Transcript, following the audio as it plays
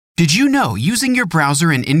Did you know using your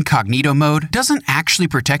browser in incognito mode doesn't actually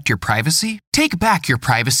protect your privacy? Take back your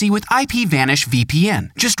privacy with IPVanish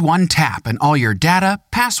VPN. Just one tap and all your data,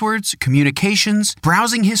 passwords, communications,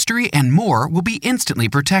 browsing history, and more will be instantly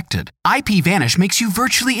protected. IPVanish makes you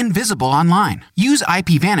virtually invisible online. Use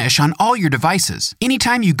IPVanish on all your devices,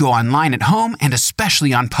 anytime you go online at home and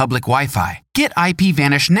especially on public Wi-Fi. Get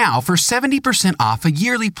IPVanish now for 70% off a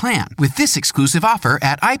yearly plan with this exclusive offer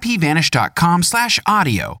at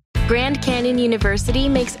ipvanish.com/audio. Grand Canyon University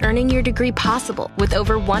makes earning your degree possible with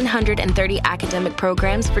over 130 academic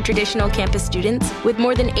programs for traditional campus students with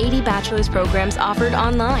more than 80 bachelor's programs offered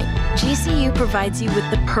online. GCU provides you with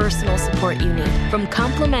the personal support you need, from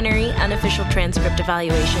complimentary unofficial transcript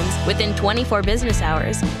evaluations within 24 business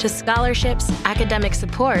hours to scholarships, academic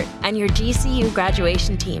support, and your GCU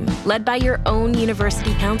graduation team, led by your own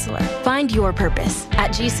university counselor. Find your purpose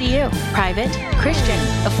at GCU. Private, Christian,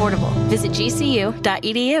 affordable. Visit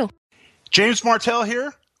gcu.edu. James Martell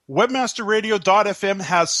here. Webmasterradio.fm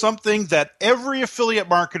has something that every affiliate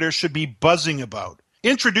marketer should be buzzing about.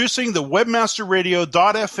 Introducing the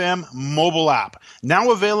Webmasterradio.fm mobile app,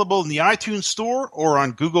 now available in the iTunes Store or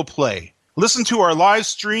on Google Play. Listen to our live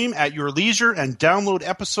stream at your leisure and download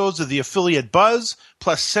episodes of the Affiliate Buzz,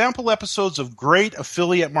 plus sample episodes of great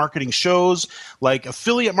affiliate marketing shows like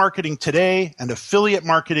Affiliate Marketing Today and Affiliate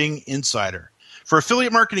Marketing Insider. For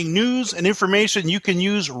affiliate marketing news and information you can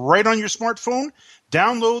use right on your smartphone,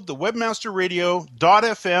 download the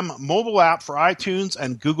Webmasterradio.fm mobile app for iTunes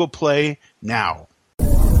and Google Play now.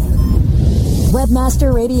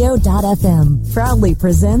 Webmasterradio.fm proudly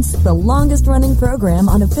presents the longest-running program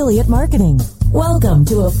on affiliate marketing. Welcome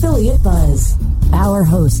to Affiliate Buzz. Our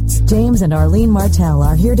hosts, James and Arlene Martell,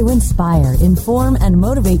 are here to inspire, inform, and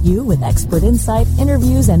motivate you with expert insight,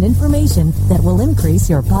 interviews, and information that will increase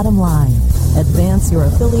your bottom line. Advance your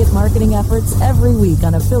affiliate marketing efforts every week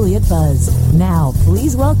on Affiliate Buzz. Now,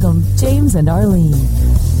 please welcome James and Arlene.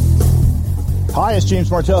 Hi, it's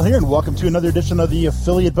James Martell here, and welcome to another edition of the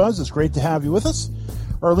Affiliate Buzz. It's great to have you with us.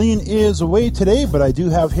 Arlene is away today, but I do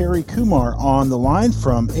have Harry Kumar on the line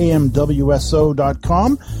from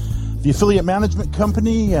amwso.com, the affiliate management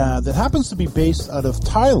company that happens to be based out of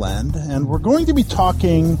Thailand. And we're going to be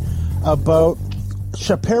talking about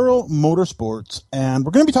Chaparral Motorsports, and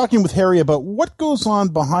we're going to be talking with Harry about what goes on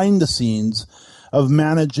behind the scenes of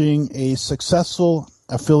managing a successful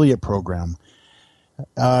affiliate program.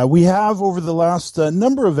 We have, over the last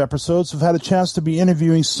number of episodes, have had a chance to be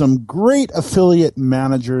interviewing some great affiliate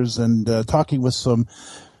managers and talking with some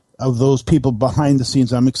of those people behind the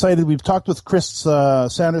scenes. I'm excited. We've talked with Chris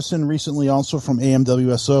Sanderson recently, also from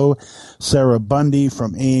AMWSO, Sarah Bundy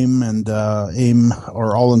from AIM and AIM,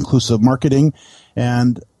 or All Inclusive Marketing.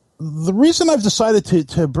 And the reason I've decided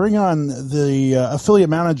to bring on the affiliate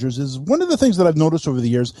managers is one of the things that I've noticed over the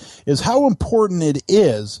years is how important it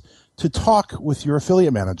is to talk with your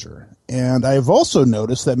affiliate manager. And I've also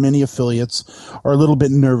noticed that many affiliates are a little bit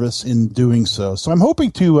nervous in doing so. So I'm hoping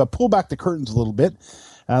to pull back the curtains a little bit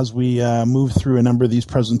as we move through a number of these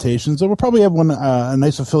presentations. And we'll probably have a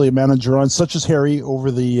nice affiliate manager on, such as Harry, over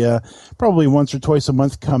the probably once or twice a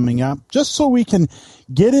month coming up, just so we can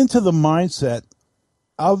get into the mindset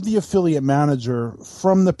of the affiliate manager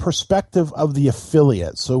from the perspective of the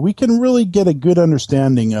affiliate. So we can really get a good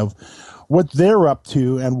understanding of what they're up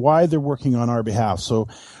to and why they're working on our behalf. So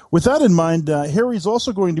with that in mind, Harry's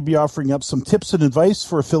also going to be offering up some tips and advice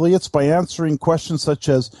for affiliates by answering questions such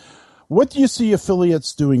as, what do you see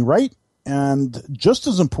affiliates doing right? And just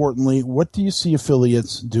as importantly, what do you see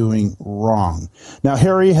affiliates doing wrong? Now,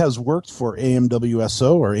 Harry has worked for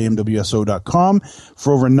AMWSO or AMWSO.com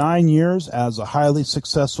for over 9 years as a highly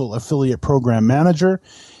successful affiliate program manager.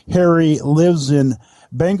 Harry lives in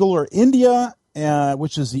Bangalore, India,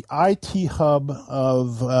 which is the IT hub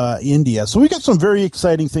of India. So we got some very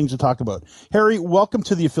exciting things to talk about. Harry, welcome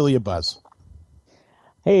to the Affiliate Buzz.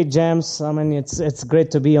 Hey, James. I mean, it's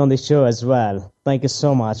great to be on the show as well. Thank you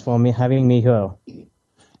so much for having me here.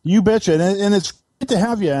 You betcha, and it's great to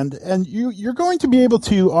have you. And you're going to be able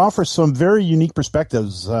to offer some very unique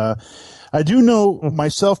perspectives. I do know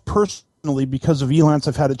myself personally, because of Elance,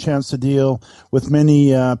 I've had a chance to deal with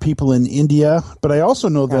many people in India, but I also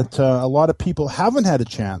know that a lot of people haven't had a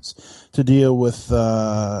chance to deal with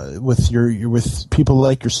people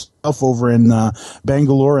like yourself over in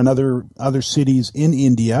Bangalore and other cities in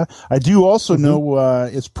India. I do also know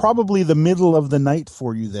it's probably the middle of the night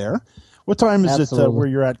for you there. What time is it where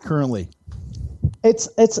you're at currently? It's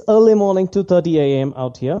early morning, 2:30 a.m.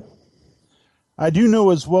 out here. I do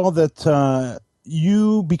know as well that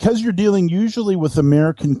because you're dealing usually with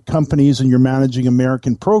American companies and you're managing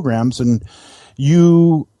American programs, and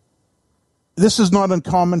you this is not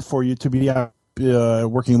uncommon for you to be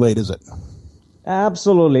working late, is it?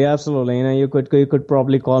 Absolutely. You could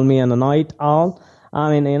probably call me a night owl.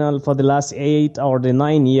 I mean, for the last 8 or the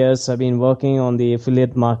 9 years, I've been working on the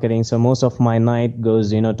affiliate marketing. So most of my night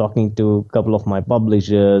goes, talking to a couple of my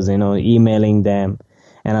publishers, emailing them,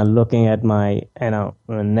 and looking at my,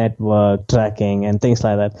 network tracking and things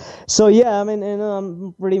like that. So yeah, I mean,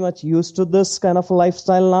 I'm pretty much used to this kind of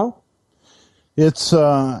lifestyle now. It's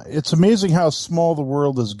amazing how small the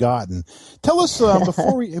world has gotten. Tell us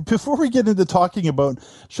before we get into talking about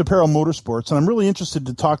Chaparral Motorsports, and I'm really interested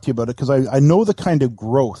to talk to you about it because I know the kind of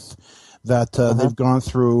growth that they've gone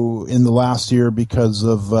through in the last year because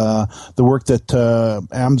of the work that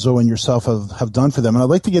AMSO and yourself have done for them, and I'd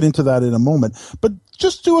like to get into that in a moment. But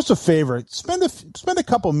just do us a favor, spend a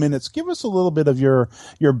couple minutes, give us a little bit of your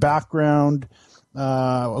background.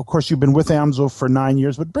 Of course, you've been with AMSO for 9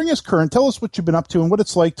 years, but bring us current. Tell us what you've been up to and what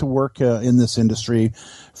it's like to work in this industry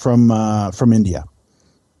from India.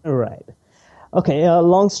 Right. Okay.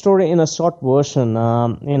 Long story in a short version.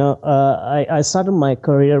 I started my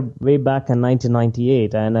career way back in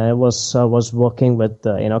 1998, and I was working with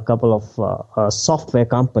a couple of software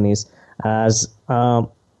companies as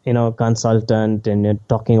consultant and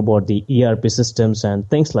talking about the ERP systems and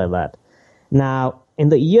things like that. Now, in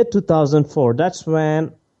the year 2004, that's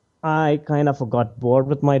when I kind of got bored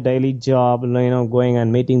with my daily job, going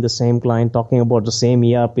and meeting the same client, talking about the same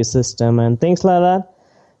ERP system and things like that.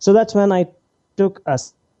 So that's when I took a...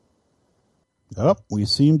 Oh, we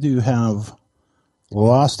seem to have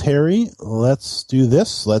lost Harry. Let's do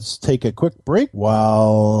this. Let's take a quick break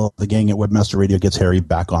while the gang at Webmaster Radio gets Harry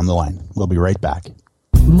back on the line. We'll be right back.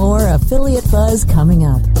 More Affiliate Buzz coming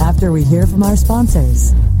up after we hear from our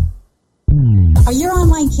sponsors. Are your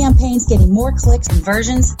online campaigns getting more clicks and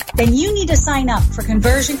conversions? Then you need to sign up for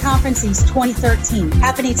Conversion Conference East 2013,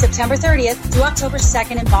 happening September 30th through October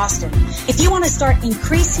 2nd in Boston. If you want to start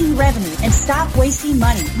increasing revenue and stop wasting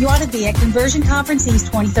money, you ought to be at Conversion Conference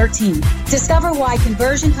East 2013. Discover why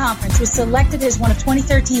Conversion Conference was selected as one of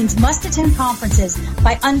 2013's must-attend conferences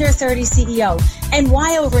by Under 30 CEO, and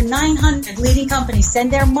why over 900 leading companies send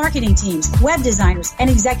their marketing teams, web designers, and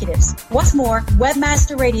executives. What's more,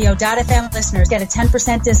 WebmasterRadio.fm listeners get a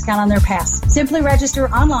 10% discount on their pass. Simply register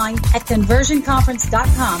online at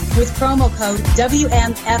conversionconference.com with promo code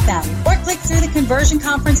WMFM, or click through the Conversion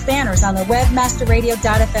Conference banners on the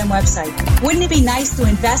WebmasterRadio.fm website. Wouldn't it be nice to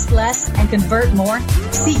invest less and convert more?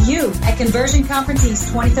 See you at Conversion Conference East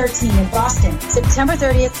 2013 in Boston, September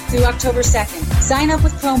 30th through October 2nd. Sign up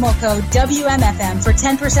with promo code WMFM for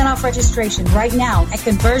 10% off registration right now at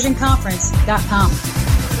conversionconference.com.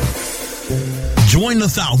 Join the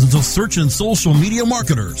thousands of search and social media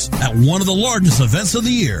marketers at one of the largest events of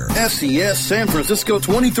the year, SES San Francisco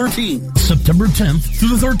 2013, September 10th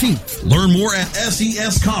through the 13th. Learn more at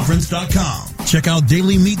SESconference.com. Check out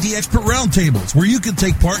daily Meet the Expert roundtables where you can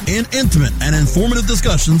take part in intimate and informative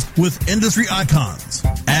discussions with industry icons.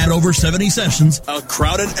 Add over 70 sessions, a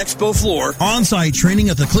crowded expo floor, on-site training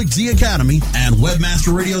at the ClickZ Academy, and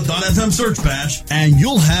WebmasterRadio.fm search bash, and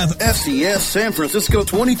you'll have SES San Francisco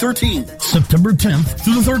 2013, September 10th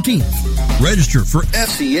through the 13th. Register for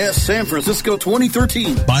SES San Francisco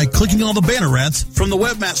 2013 by clicking on the banner ads from the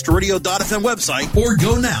WebmasterRadio.fm website, or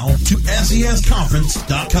go now to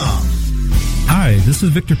SESconference.com. Hi, this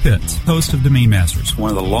is Victor Pitts, host of Domain Masters, one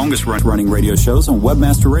of the longest running radio shows on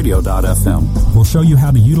WebmasterRadio.fm. We'll show you how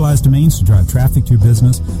to utilize domains to drive traffic to your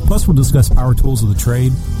business, plus we'll discuss power tools of the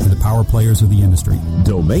trade for the power players of the industry.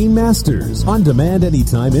 Domain Masters, on demand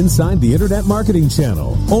anytime inside the Internet Marketing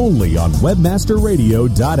Channel, only on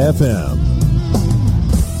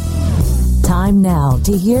WebmasterRadio.fm. Time now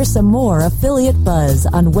to hear some more affiliate buzz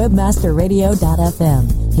on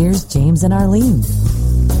WebmasterRadio.fm. Here's James and Arlene.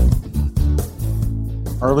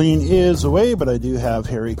 Arlene is away, but I do have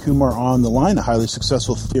Harry Kumar on the line, a highly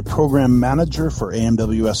successful program manager for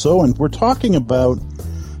AMWSO, and we're talking about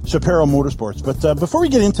Chaparral Motorsports. But before we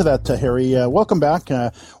get into that, Harry, welcome back.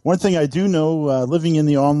 One thing I do know, living in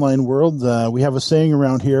the online world, we have a saying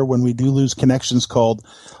around here when we do lose connections called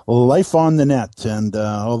life on the net. And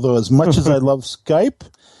although as much as I love Skype,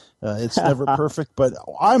 it's never perfect, but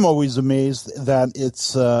I'm always amazed that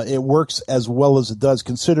it works as well as it does,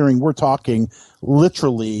 considering we're talking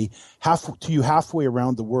literally halfway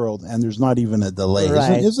around the world, and there's not even a delay.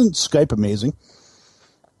 Right. Isn't Skype amazing?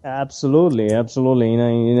 Absolutely.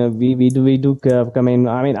 We do come in.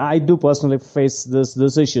 I mean, I do personally face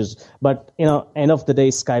this issues, but end of the day,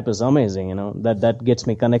 Skype is amazing. That gets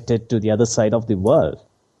me connected to the other side of the world.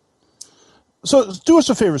 So do us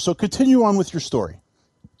a favor. So continue on with your story.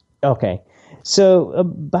 Okay. So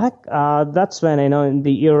back, that's when, in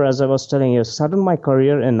the year, as I was telling you, started my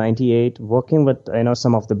career in 98, working with,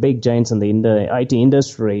 some of the big giants in the IT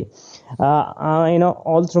industry.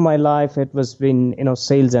 All through my life, it was been,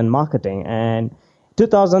 sales and marketing. And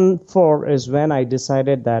 2004 is when I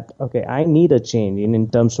decided that, okay, I need a change in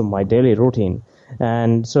terms of my daily routine.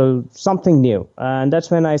 And so something new. And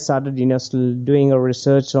that's when I started, doing a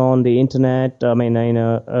research on the internet,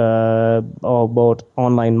 about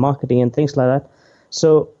online marketing and things like that.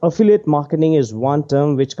 So affiliate marketing is one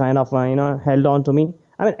term which kind of, held on to me.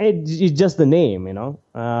 I mean, it's just the name,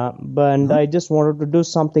 but I just wanted to do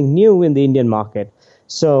something new in the Indian market.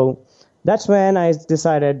 So that's when I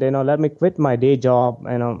decided, let me quit my day job,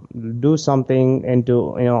 do something into,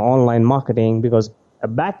 online marketing, because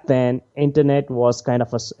back then, internet was kind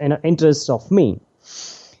of an interest of me.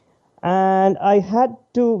 And I had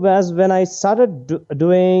to, as when I started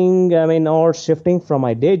doing, or shifting from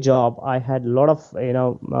my day job, I had a lot of,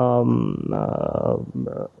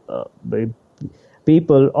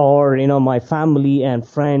 people or, my family and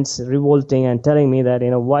friends revolting and telling me that,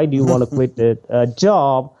 why do you want to quit a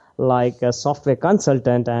job like a software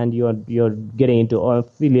consultant and you're getting into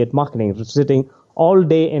affiliate marketing, sitting all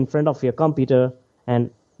day in front of your computer,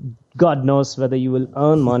 and God knows whether you will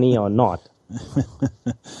earn money or not.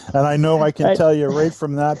 And I know I can tell you right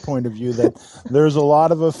from that point of view that there's a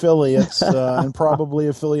lot of affiliates and probably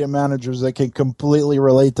affiliate managers that can completely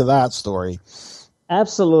relate to that story.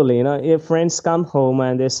 Absolutely. If friends come home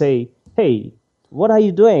and they say, hey, what are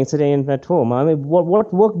you doing sitting at home? I mean,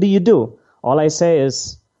 what work do you do? All I say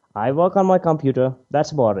is, I work on my computer.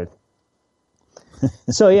 That's about it.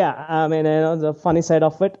 So yeah, the funny side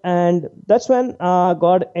of it, and that's when I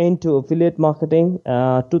got into affiliate marketing.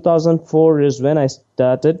 2004 is when I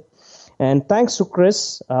started, and thanks to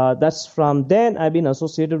Chris, that's from then I've been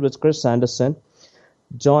associated with Chris Anderson.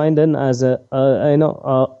 Joined in as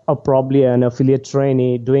probably an affiliate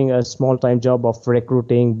trainee, doing a small-time job of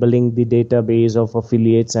recruiting, building the database of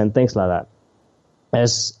affiliates and things like that.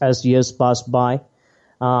 As years passed by,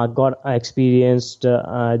 got experienced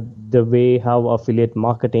the way how affiliate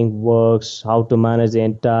marketing works, how to manage the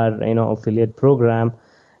entire affiliate program,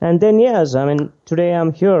 and then today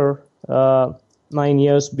I'm here, 9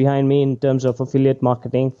 years behind me in terms of affiliate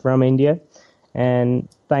marketing from India, and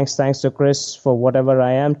thanks to Chris for whatever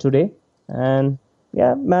I am today, and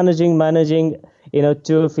managing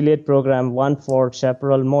two affiliate program, one for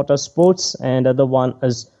Chaparral Motorsports and other one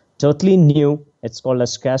is totally new. It's called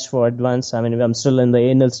as Cash for Advance. I'm still in the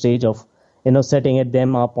anal stage of, setting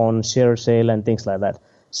them up on share sale and things like that.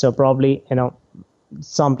 So probably,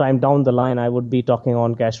 sometime down the line, I would be talking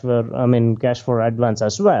on Cash for Advance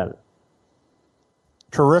as well.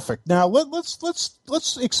 Terrific. Now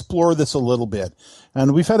let's explore this a little bit.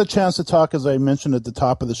 And we've had a chance to talk, as I mentioned at the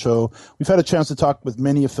top of the show, we've had a chance to talk with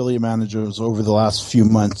many affiliate managers over the last few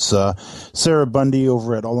months. Sarah Bundy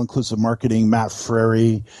over at All Inclusive Marketing, Matt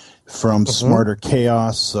Frary from Smarter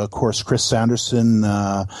Chaos, of course, Chris Sanderson,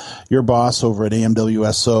 your boss over at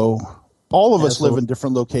AMWSO. All of us live in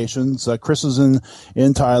different locations. Chris is in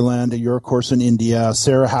Thailand. You're, of course, in India.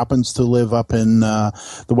 Sarah happens to live up in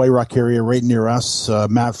the White Rock area right near us.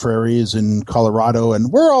 Matt Frary is in Colorado. And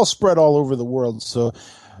we're all spread all over the world. So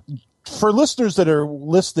for listeners that are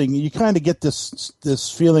listening, you kind of get this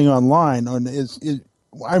feeling online.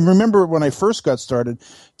 I remember when I first got started,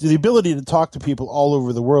 the ability to talk to people all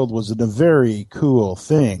over the world was a very cool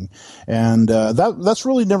thing, and that's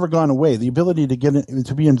really never gone away. The ability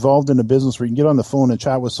to be involved in a business where you can get on the phone and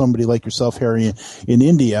chat with somebody like yourself, Harry, in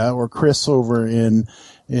India, or Chris over in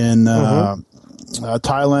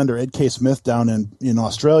Thailand, or Ed K. Smith down in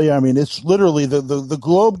Australia. It's literally the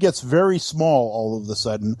globe gets very small all of a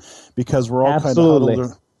sudden because we're all kind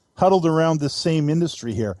of huddled around this same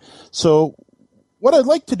industry here. So what I'd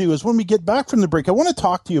like to do is when we get back from the break, I want to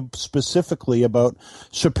talk to you specifically about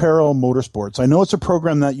Chaparral Motorsports. I know it's a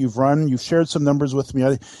program that you've run. You've shared some numbers with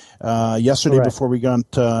me yesterday before we got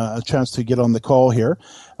a chance to get on the call here.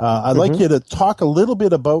 I'd like you to talk a little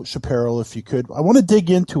bit about Chaparral, if you could. I want to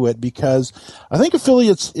dig into it because I think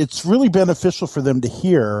affiliates, it's really beneficial for them to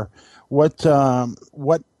hear what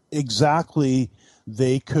exactly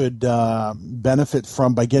they could benefit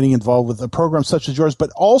from by getting involved with a program such as yours,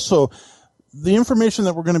 but also the information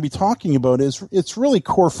that we're going to be talking about it's really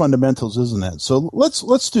core fundamentals, isn't it? So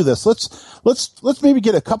let's do this. Let's maybe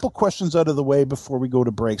get a couple questions out of the way before we go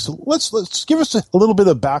to break. So let's give us a little bit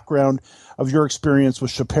of background of your experience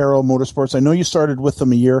with Chaparral Motorsports. I know you started with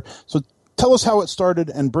them a year, so tell us how it started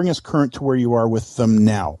and bring us current to where you are with them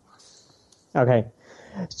now. Okay.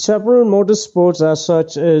 Chaparral Motorsports, as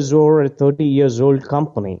such, is over a 30 years old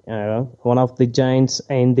company, one of the giants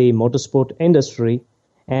in the motorsport industry.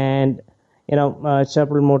 And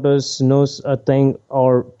Chaparral Motors knows a thing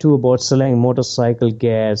or two about selling motorcycle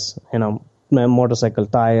gears, motorcycle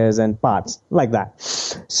tires and parts like that.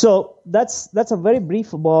 So that's a very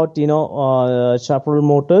brief about Chaparral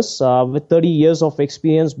Motors. With 30 years of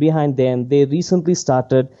experience behind them, they recently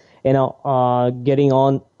started getting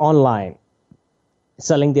online,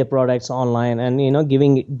 selling their products online, and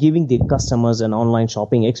giving the customers an online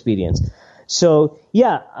shopping experience. So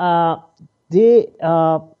they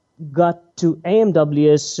got to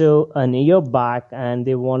AMWS show an year back, and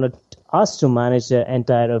they wanted us to manage their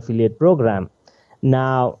entire affiliate program.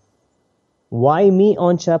 Now, why me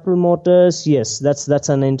on Chaparral Motors? Yes, that's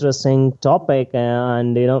an interesting topic,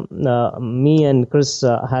 and me and Chris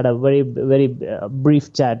had a very very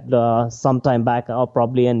brief chat some time back, or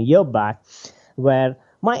probably a year back, where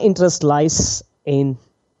my interest lies in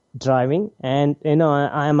driving, and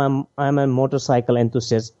I'm a motorcycle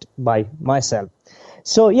enthusiast by myself.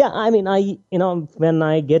 So when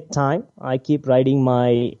I get time, I keep riding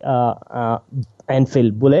my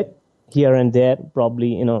Enfield Bullet here and there,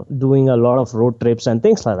 probably doing a lot of road trips and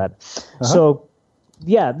things like that. Uh-huh. So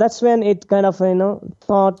that's when it kind of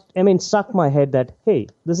struck my head that, hey,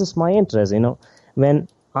 this is my interest. When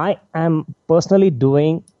I am personally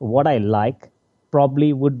doing what I like,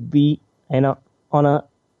 probably would be in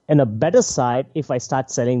a better side if I start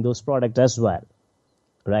selling those products as well.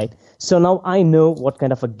 Right. So now I know what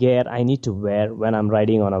kind of a gear I need to wear when I'm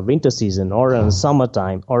riding on a winter season or on a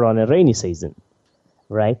summertime or on a rainy season.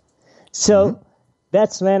 Right. So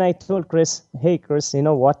that's when I told Chris, hey, Chris, you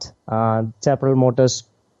know what? Chaparral Motors,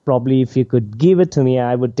 probably if you could give it to me,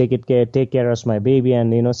 I would take care of my baby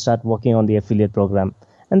and, start working on the affiliate program.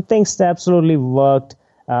 And things absolutely worked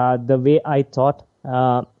the way I thought.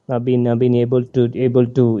 I've been able to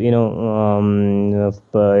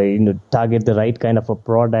target the right kind of a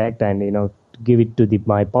product and give it to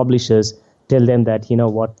my publishers, tell them that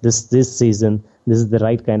this season this is the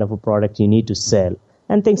right kind of a product you need to sell,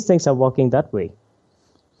 and things are working that way.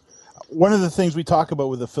 One of the things we talk about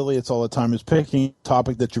with affiliates all the time is picking a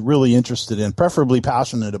topic that you're really interested in, preferably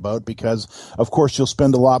passionate about, because, of course, you'll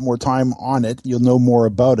spend a lot more time on it, you'll know more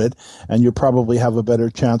about it, and you'll probably have a better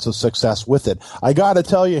chance of success with it. I got to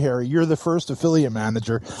tell you, Harry, you're the first affiliate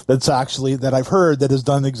manager that I've heard that has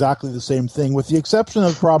done exactly the same thing, with the exception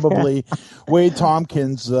of probably Wade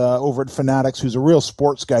Tompkins over at Fanatics, who's a real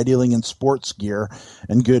sports guy dealing in sports gear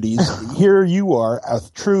and goodies. Here you are, a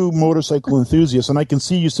true motorcycle enthusiast, and I can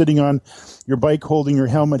see you sitting on your bike holding your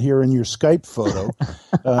helmet here in your Skype photo.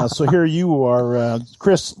 So here you are.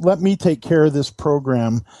 Chris, let me take care of this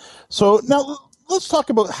program. So now let's talk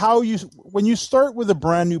about when you start with a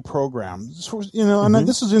brand new program, and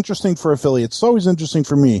this is interesting for affiliates. It's always interesting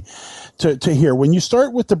for me to hear. When you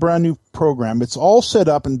start with the brand new program, it's all set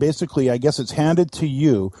up and basically, I guess it's handed to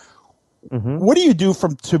you. Mm-hmm. What do you do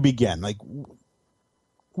to begin? Like,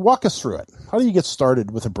 walk us through it. How do you get started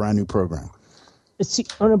with a brand new program? See,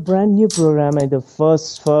 on a brand new program, the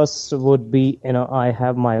first would be, I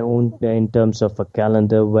have my own in terms of a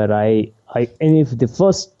calendar where and if the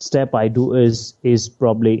first step I do is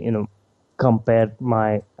probably, compare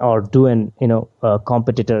do an,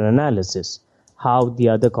 competitor analysis, how the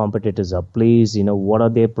other competitors are placed, what are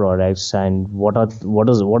their products and what are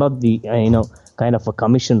the, kind of a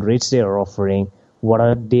commission rates they are offering,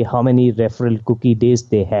 how many referral cookie days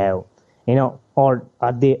they have, or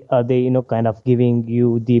are they kind of giving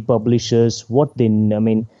you, the publishers,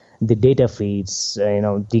 the data feeds,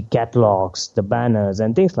 the catalogs, the banners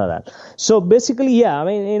and things like that. So basically,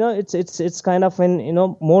 it's kind of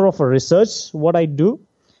more of a research what I do,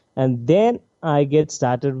 and then I get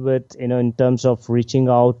started with in terms of reaching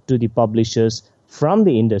out to the publishers from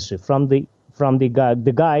the industry, from the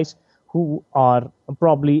guys who are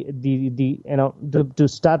probably to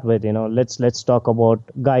start with, let's talk about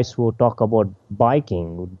guys who talk about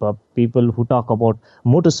biking, people who talk about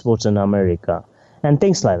motorsports in America and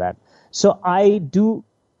things like that. So I do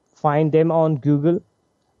find them on Google,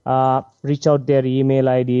 reach out their email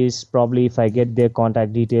IDs. Probably if I get their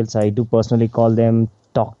contact details, I do personally call them,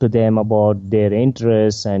 talk to them about their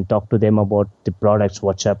interests and talk to them about the products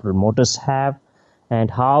what Chaparral Motors have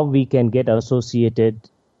and how we can get associated,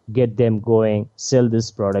 get them going, sell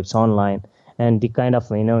these products online, and the kind of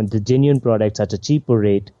the genuine products at a cheaper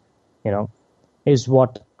rate, is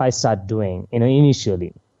what I start doing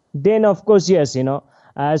initially. Then of course, yes,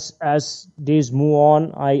 as days move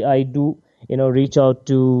on, I do reach out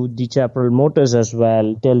to the Chaparral Motors as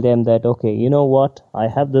well, tell them that okay, I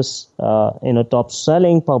have this top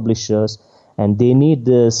selling publishers, and they need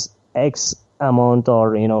this X amount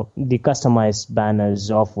or, the customized banners,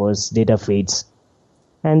 offers, data feeds,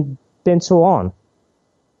 and then so on.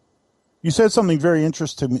 You said something very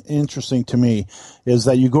interesting to me, is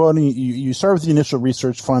that you go out and you start with the initial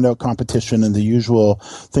research, find out competition and the usual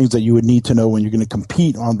things that you would need to know when you're going to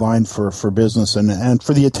compete online for business and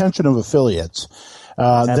for the attention of affiliates.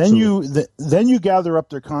 Then you gather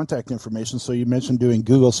up their contact information. So you mentioned doing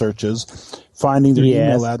Google searches, finding their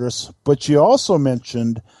email address, but you also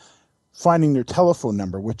mentioned finding their telephone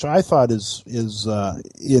number, which I thought is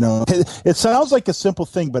it sounds like a simple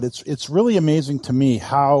thing, but it's really amazing to me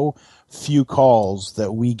how few calls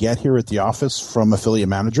that we get here at the office from affiliate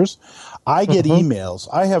managers. I get emails.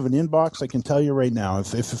 I have an inbox. I can tell you right now,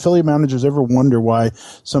 if affiliate managers ever wonder why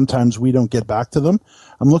sometimes we don't get back to them,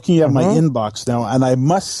 I'm looking at my inbox now, and I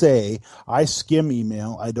must say I skim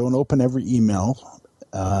email. I don't open every email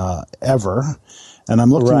ever. And I'm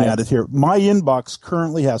looking at it here. My inbox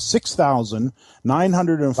currently has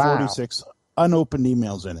 6,946 unopened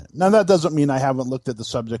emails in it. Now, that doesn't mean I haven't looked at the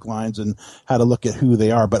subject lines and had a look at who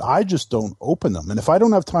they are, but I just don't open them. And if I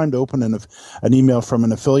don't have time to open an email from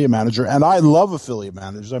an affiliate manager, and I love affiliate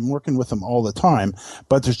managers, I'm working with them all the time,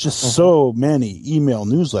 but there's just so many email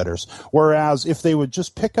newsletters. Whereas if they would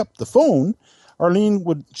just pick up the phone,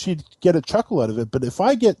 Arlene she'd get a chuckle out of it. But if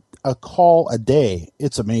I get a call a day,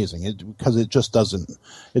 it's amazing because it just doesn't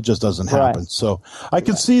happen. So I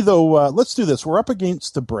can see though, let's do this. We're up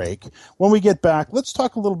against the break. When we get back, let's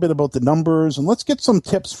talk a little bit about the numbers and let's get some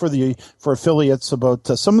tips for affiliates about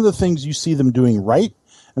some of the things you see them doing right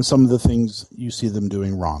and some of the things you see them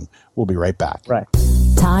doing wrong. We'll be right back. Right.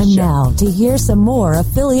 Time now to hear some more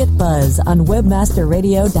affiliate buzz on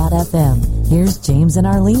webmasterradio.fm. Here's James and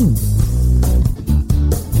Arlene.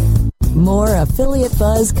 More affiliate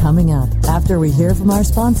buzz coming up after we hear from our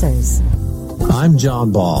sponsors. I'm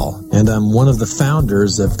John Ball, and I'm one of the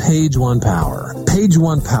founders of Page One Power. Page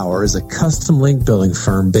One Power is a custom link building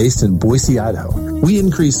firm based in Boise, Idaho. We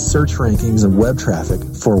increase search rankings and web traffic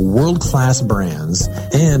for world-class brands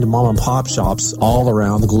and mom-and-pop shops all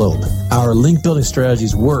around the globe. Our link building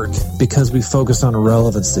strategies work because we focus on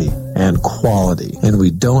relevancy and quality, and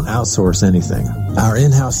we don't outsource anything. Our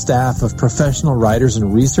in-house staff of professional writers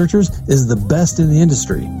and researchers is the best in the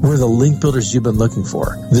industry. We're the link builders you've been looking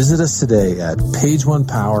for. Visit us today at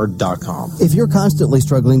pageonepower.com. If you're constantly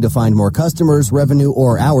struggling to find more customers, revenue,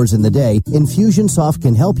 or hours in the day, Infusionsoft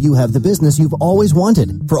can help you have the business you've always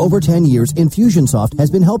wanted. For over 10 years, Infusionsoft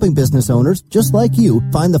has been helping business owners just like you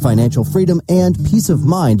find the financial freedom and peace of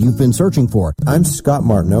mind you've been searching for. I'm Scott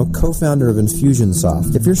Martineau, co-founder of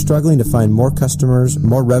Infusionsoft. If you're struggling to find more customers,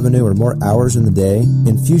 more revenue, or more hours in the day,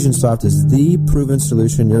 Infusionsoft is the proven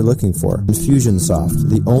solution you're looking for. Infusionsoft,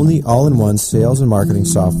 the only all-in-one sales and marketing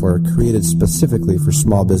software created specifically for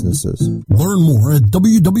small businesses. Learn more at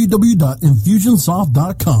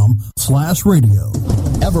www.infusionsoft.com/radio.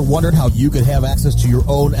 Ever wondered how you could have access to your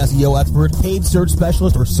own SEO expert, paid search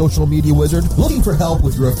specialist, or social media wizard? Looking for help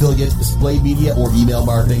with your affiliate, display media, or email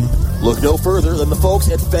marketing? Look no further than the folks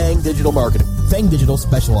at Fang Digital Marketing. Fang Digital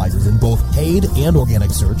specializes in both paid and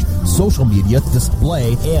organic search, social media,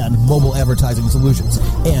 display, and mobile advertising solutions,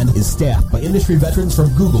 and is staffed by industry veterans from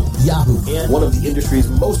Google, Yahoo, and one of the industry's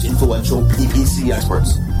most influential PPC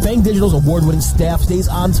experts. Fang Digital's award-winning staff stays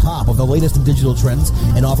on top of the latest in digital trends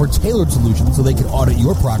and offer tailored solutions so they can audit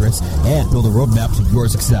your progress and build a roadmap to your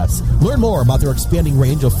success. Learn more about their expanding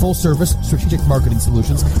range of full-service strategic marketing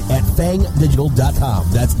solutions at fangdigital.com.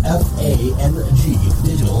 That's F-A-N-G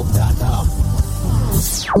digital.com.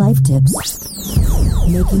 Life tips.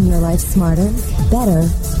 Making your life smarter, better,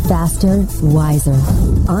 faster, wiser.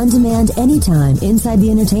 On demand anytime inside the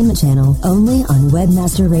entertainment channel, only on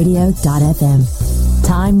webmasterradio.fm.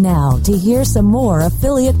 Time now to hear some more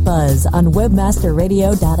affiliate buzz on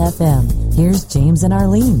webmasterradio.fm. Here's James and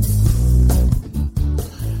Arlene.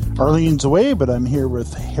 Arlene's away, but I'm here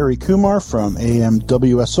with Harry Kumar from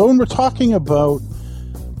AMWSO, and we're talking about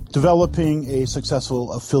developing a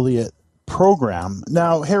successful affiliate program.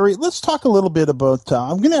 Now, Harry, let's talk a little bit about,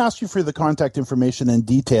 I'm going to ask you for the contact information and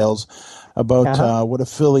details about what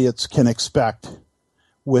affiliates can expect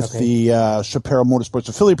with the Chaparral Motorsports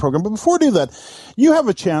affiliate program. But before we do that, you have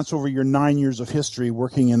a chance over your 9 years of history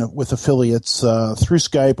working with affiliates through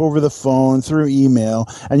Skype, over the phone, through email,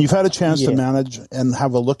 and you've had a chance to manage and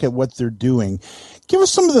have a look at what they're doing. Give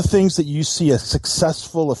us some of the things that you see a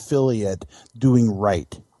successful affiliate doing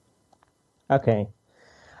right. Okay.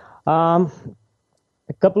 A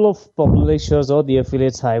couple of publishers or the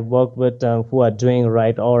affiliates I work with who are doing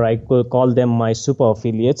right, or I could call them my super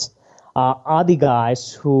affiliates, are the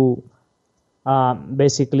guys who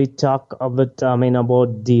basically talk about or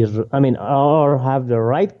have the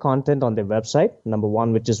right content on their website. Number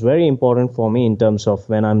one, which is very important for me in terms of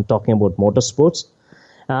when I'm talking about motorsports.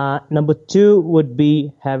 Number two would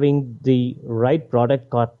be having the right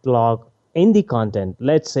product catalog in the content.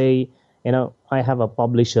 Let's say, I have a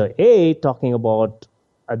publisher A talking about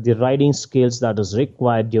the riding skills that is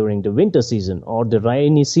required during the winter season or the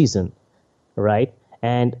rainy season, right?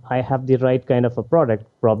 And I have the right kind of a product,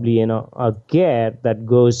 probably, a gear that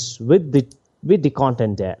goes with the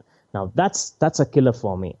content there. Now that's a killer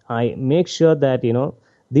for me. I make sure that,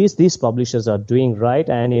 these publishers are doing right,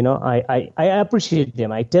 and I appreciate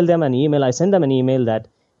them. I tell them an email, I send them an email that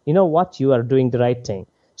what, you are doing the right thing.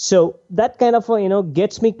 So that kind of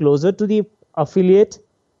gets me closer to the affiliate,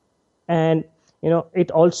 and it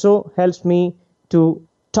also helps me to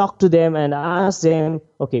talk to them and ask them,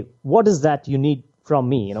 okay, what is that you need from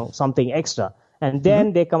me, something extra. And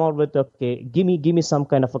then they come out with, okay, give me some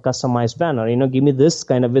kind of a customized banner, give me this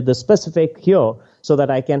kind of with the specific here so that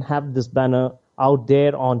I can have this banner out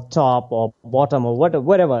there on top or bottom or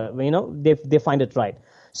whatever, they find it right.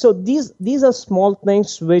 So these are small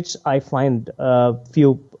things which I find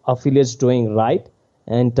few affiliates doing right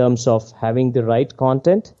in terms of having the right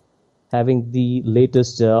content, having the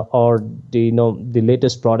latest the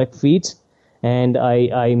latest product feeds, and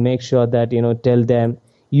I make sure that tell them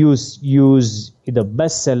use the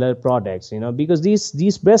bestseller products, because these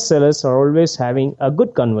bestsellers are always having a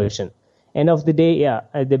good conversion. End of the day,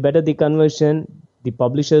 the better the conversion, the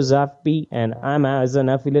publishers are happy, and I'm, as an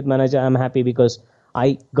affiliate manager, I'm happy because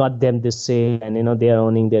I got them this sale, and they are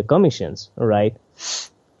earning their commissions, right?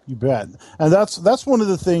 You bet. And that's one of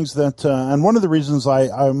the things that, and one of the reasons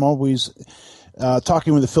I'm always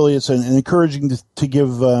talking with affiliates and encouraging to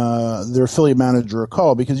give their affiliate manager a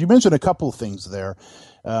call, because you mentioned a couple of things there.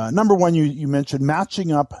 Number one, you mentioned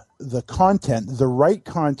matching up the content, the right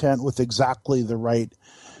content with exactly the right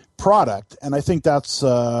product, and I think that's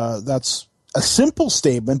a simple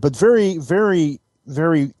statement, but very, very,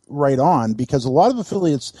 very right on, because a lot of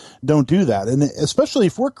affiliates don't do that, and especially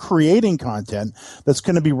if we're creating content that's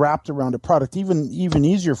going to be wrapped around a product, even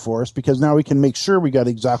easier for us, because now we can make sure we got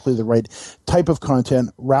exactly the right type of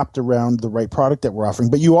content wrapped around the right product that we're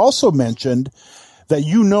offering. But you also mentioned that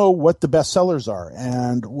what the best sellers are.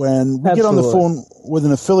 And when we get on the phone with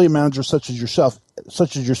an affiliate manager such as yourself,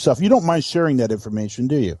 you don't mind sharing that information,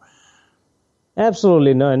 do you?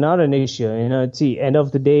 Absolutely. No, not an issue. See, end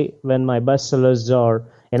of the day, when my best sellers are,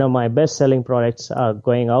 my best selling products are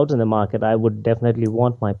going out in the market, I would definitely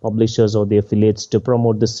want my publishers or the affiliates to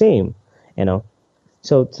promote the same,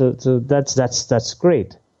 So that's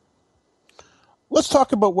great. Let's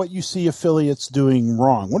talk about what you see affiliates doing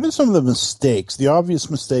wrong. What are some of the mistakes, the obvious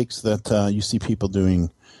mistakes that you see people doing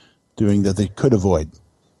that they could avoid?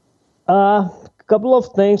 Couple of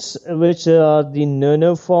things which the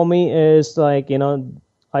no for me is like,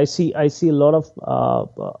 I see a lot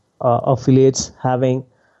of affiliates having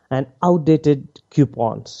an outdated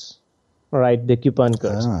coupons, right? The coupon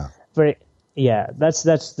codes.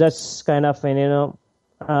 That's kind of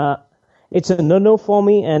it's a no for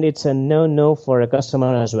me, and it's a no for a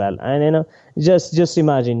customer as well. And just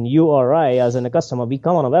imagine you or I as a customer, we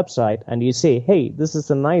come on a website and you say, hey, this is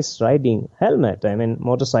a nice riding helmet,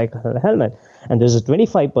 motorcycle helmet, and there's a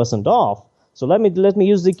 25% off, so let me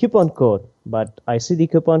use the coupon code. But I see the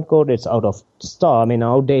coupon code, it's out of stock,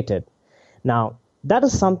 outdated. Now that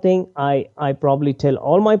is something I probably tell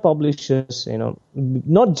all my publishers,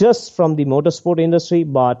 not just from the motorsport industry,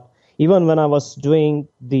 but even when I was doing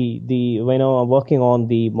working on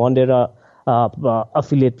the Mondera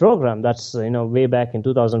affiliate program, that's way back in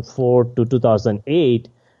 2004 to 2008,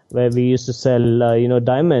 where we used to sell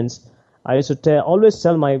diamonds. I used to always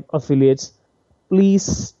tell my affiliates,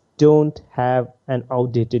 please don't have an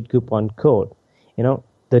outdated coupon code.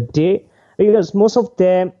 Because most of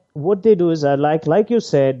them, what they do is like you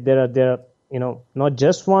said, there are not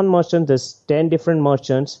just one merchant, there's 10 different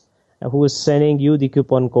merchants who is sending you the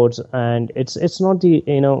coupon codes, and it's not the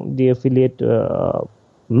affiliate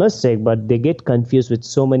mistake, but they get confused with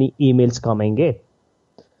so many emails coming in.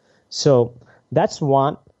 So that's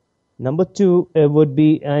one. Number two would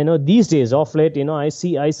be, these days off late, I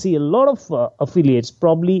see a lot of affiliates.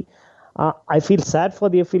 Probably I feel sad for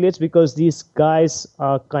the affiliates, because these guys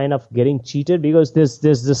are kind of getting cheated, because there's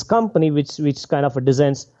this company which kind of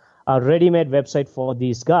designs a ready-made website for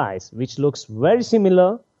these guys, which looks very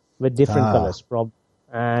similar with different colors.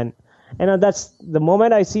 And that's the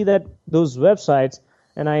moment I see that those websites,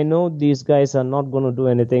 and I know these guys are not going to do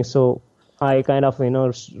anything, so I kind of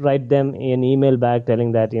write them an email back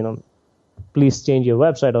telling that please change your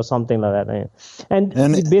website or something like that. And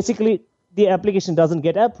basically the application doesn't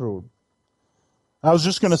get approved. I was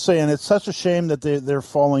just going to say, and it's such a shame that they're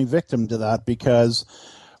falling victim to that, because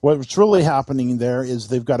what's really happening there is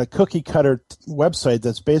they've got a cookie cutter website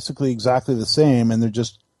that's basically exactly the same, and they're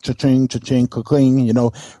just cha-ching, cha-ching, cling,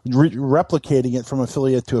 replicating it from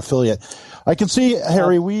affiliate to affiliate. I can see,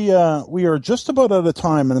 Harry, we are just about out of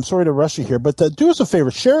time, and I'm sorry to rush you here, but do us a favor,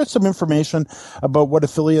 share some information about what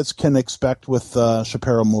affiliates can expect with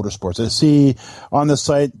Chaparral Motorsports. I see on the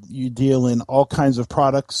site you deal in all kinds of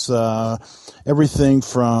products, everything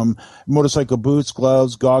from motorcycle boots,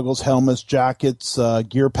 gloves, goggles, helmets, jackets,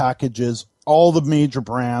 gear packages, all the major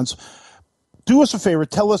brands. Do us a favor,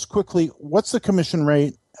 tell us quickly, what's the commission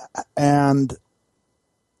rate and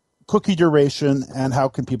cookie duration, and how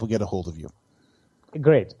can people get a hold of you?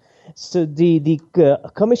 Great. So the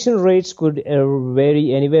commission rates could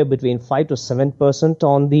vary anywhere between 5 to 7%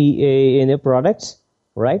 on the products,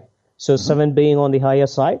 right? So 7 being on the higher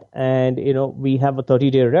side, and we have a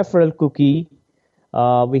 30-day referral cookie.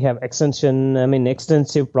 We have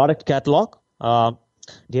extensive product catalog.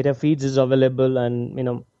 Data feeds is available,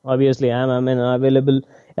 and obviously I'm available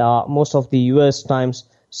most of the US times.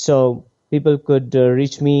 So people could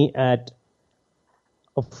reach me at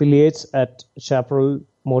affiliates at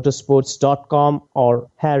chaparralmotorsports.com or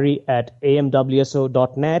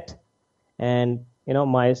harry@amwso.net. And,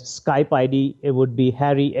 my Skype ID, it would be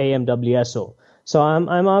harryamwso. So I'm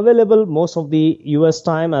available most of the US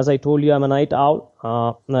time. As I told you, I'm a night owl.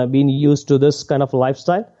 I've been used to this kind of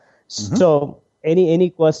lifestyle. Mm-hmm. So any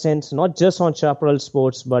questions, not just on Chaparral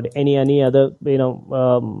Sports, but any other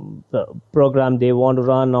program they want to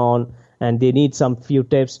run on, and they need some few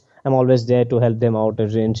tips, I'm always there to help them out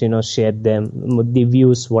and share them the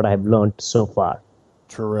views what I've learned so far.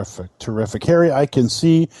 Terrific. Harry, I can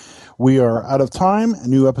see we are out of time.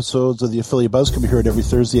 New episodes of the Affiliate Buzz can be heard every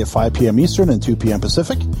Thursday at 5 p.m. Eastern and 2 p.m.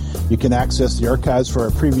 Pacific. You can access the archives for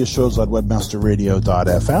our previous shows on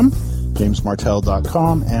webmasterradio.fm,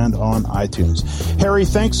 jamesmartell.com, and on iTunes. Harry,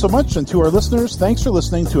 thanks so much. And to our listeners, thanks for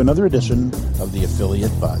listening to another edition of the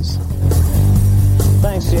Affiliate Buzz.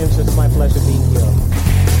 Thanks, James. It's my pleasure being here.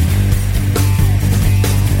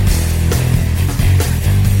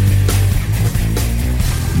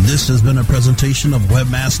 This has been a presentation of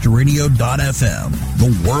webmasterradio.fm,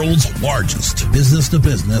 the world's largest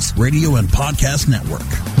business-to-business radio and podcast network.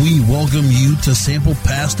 We welcome you to sample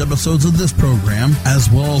past episodes of this program, as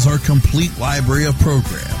well as our complete library of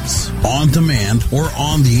programs, on demand or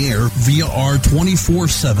on the air via our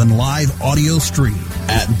 24/7 live audio stream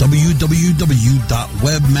at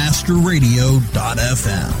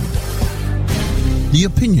www.webmasterradio.fm. The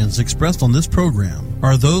opinions expressed on this program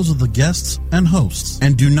are those of the guests and hosts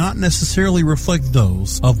and do not necessarily reflect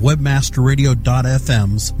those of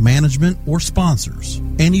webmasterradio.fm's management or sponsors.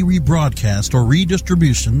 Any rebroadcast or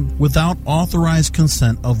redistribution without authorized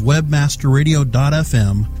consent of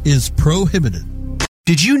webmasterradio.fm is prohibited.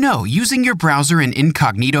 Did you know using your browser in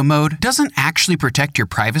incognito mode doesn't actually protect your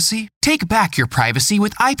privacy? Take back your privacy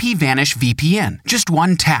with IPVanish VPN. Just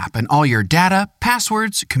one tap and all your data,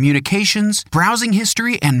 passwords, communications, browsing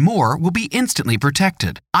history, and more will be instantly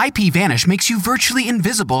protected. IPVanish makes you virtually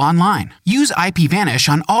invisible online. Use IPVanish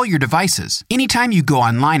on all your devices, anytime you go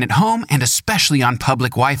online at home, and especially on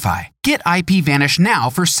public Wi-Fi. Get IPVanish now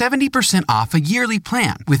for 70% off a yearly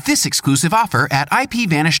plan with this exclusive offer at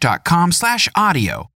ipvanish.com/audio.